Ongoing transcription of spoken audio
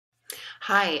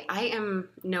Hi, I am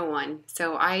no one.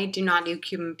 So I do not do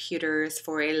computers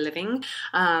for a living,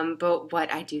 but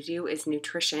what I do is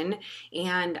nutrition,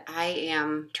 and I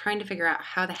am trying to figure out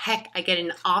how the heck I get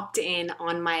an opt-in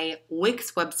on my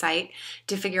Wix website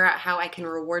to figure out how I can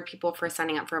reward people for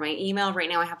signing up for my email. Right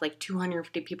now I have like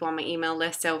 250 people on my email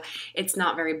list, so it's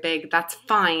not very big. That's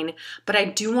fine, but I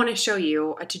do want to show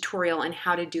you a tutorial on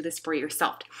how to do this for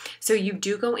yourself. So you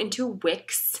do go into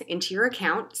Wix, into your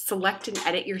account, select and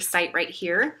edit your site right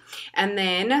here, and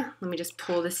then let me just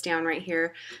pull this down right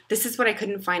here. This is what I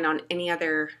couldn't find on any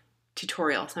other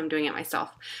tutorial, so I'm doing it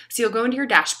myself. So you'll go into your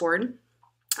dashboard,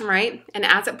 right? And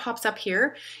as it pops up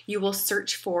here, you will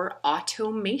search for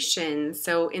automation.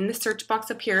 So in the search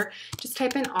box up here, just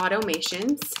type in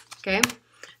automations, okay?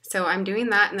 So I'm doing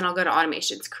that, and then I'll go to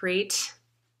automations, create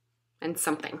and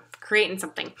something.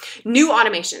 New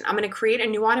automation. I'm going to create a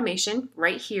new automation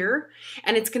right here,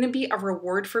 and it's going to be a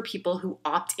reward for people who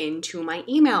opt into my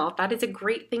email. That is a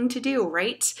great thing to do,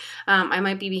 right? I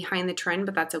might be behind the trend,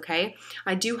 but that's okay.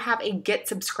 I do have a Get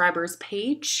Subscribers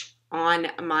page on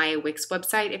my Wix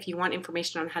website. If you want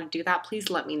information on how to do that, please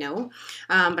let me know.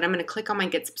 But I'm going to click on my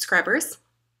Get Subscribers.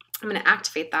 I'm going to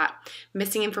activate that.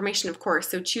 Missing information, of course,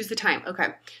 so choose the time.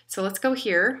 Okay, so let's go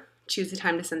here. Choose the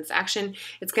time to send this action.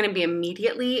 It's going to be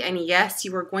immediately, and yes,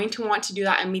 you are going to want to do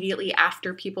that immediately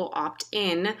after people opt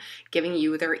in, giving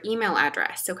you their email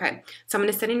address. Okay, so I'm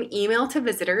going to send an email to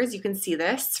visitors. You can see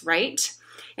this, right?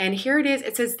 And here it is.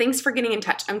 It says, thanks for getting in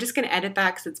touch. I'm just going to edit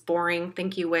that because it's boring.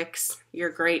 Thank you, Wix. You're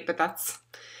great, but that's,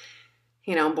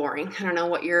 boring. I don't know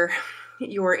what your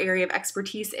area of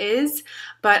expertise is,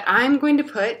 but I'm going to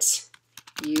put,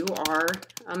 you are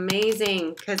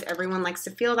amazing, because everyone likes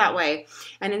to feel that way.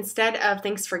 And instead of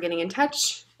thanks for getting in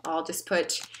touch, I'll just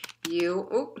put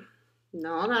you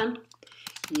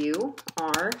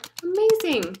are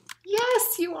amazing.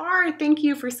 Yes, you are. Thank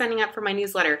you for signing up for my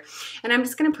newsletter. And I'm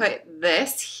just going to put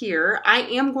this here. I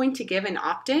am going to give an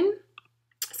opt-in.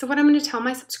 So what I'm going to tell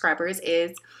my subscribers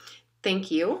is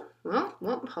thank you. Well,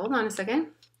 hold on a second.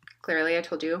 Clearly, I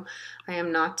told you I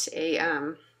am not a,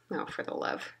 oh, for the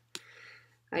love.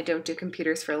 I don't do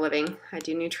computers for a living. I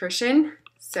do nutrition.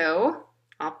 So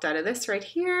opt out of this right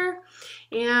here.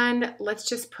 And let's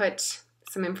just put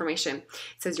some information. It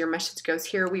says your message goes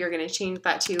here. We are going to change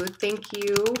that to thank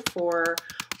you for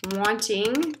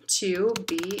wanting to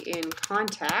be in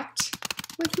contact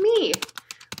with me.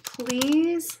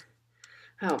 Please.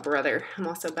 Oh, brother, I'm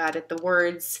also bad at the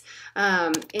words.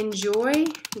 Enjoy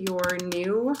your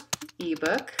new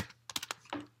ebook,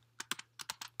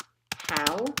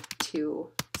 How to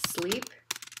Sleep,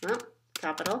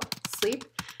 capital, Sleep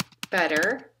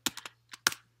Better,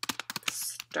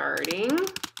 starting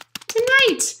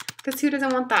tonight. Because who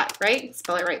doesn't want that, right?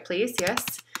 Spell it right, please.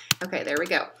 Yes. Okay, there we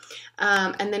go.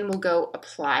 And then we'll go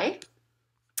apply.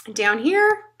 Down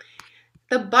here,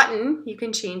 the button, you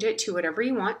can change it to whatever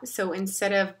you want. So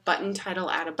instead of button title,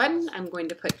 add a button, I'm going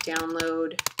to put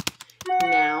download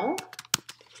now.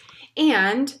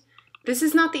 And this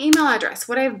is not the email address.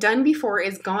 What I've done before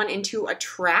is gone into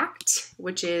Attract,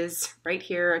 which is right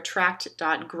here,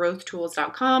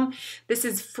 attract.growthtools.com. This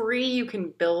is free. You can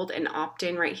build an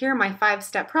opt-in right here. My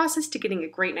 5-step process to getting a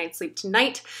great night's sleep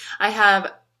tonight. I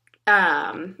have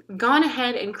gone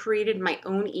ahead and created my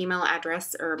own email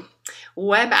address or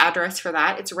web address for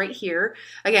that. It's right here.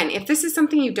 Again, if this is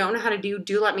something you don't know how to do,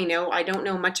 do let me know. I don't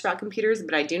know much about computers,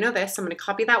 but I do know this. I'm going to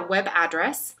copy that web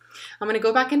address. I'm going to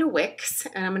go back into Wix,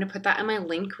 and I'm going to put that in my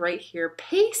link right here,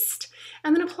 paste,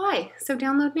 and then apply. So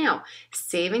download now,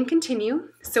 save and continue.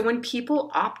 So when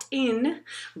people opt in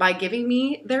by giving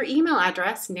me their email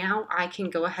address, now I can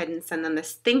go ahead and send them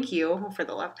this thank you. For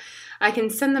the love, I can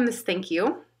send them this thank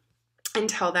you and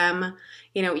tell them,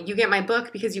 you get my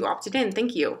book because you opted in.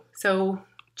 Thank you. So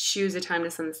choose a time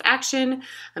to send this action.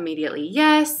 Immediately,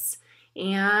 yes.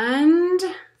 And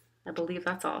I believe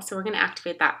that's all. So we're going to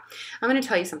activate that. I'm going to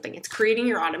tell you something. It's creating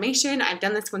your automation. I've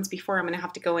done this once before. I'm going to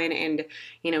have to go in and,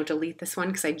 delete this one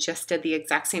because I just did the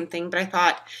exact same thing. But I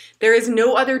thought there is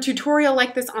no other tutorial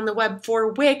like this on the web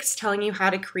for Wix telling you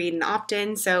how to create an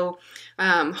opt-in. So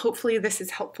hopefully this is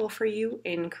helpful for you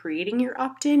in creating your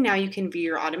opt-in. Now you can view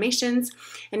your automations.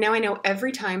 And now I know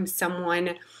every time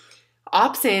someone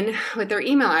opts in with their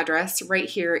email address, right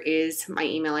here is my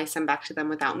email I send back to them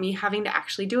without me having to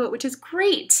actually do it, which is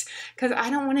great because I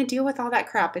don't want to deal with all that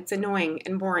crap. It's annoying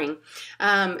and boring.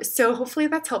 So hopefully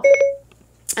that's helpful.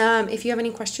 If you have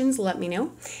any questions, let me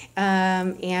know,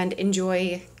 and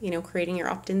enjoy, creating your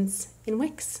opt-ins in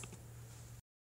Wix.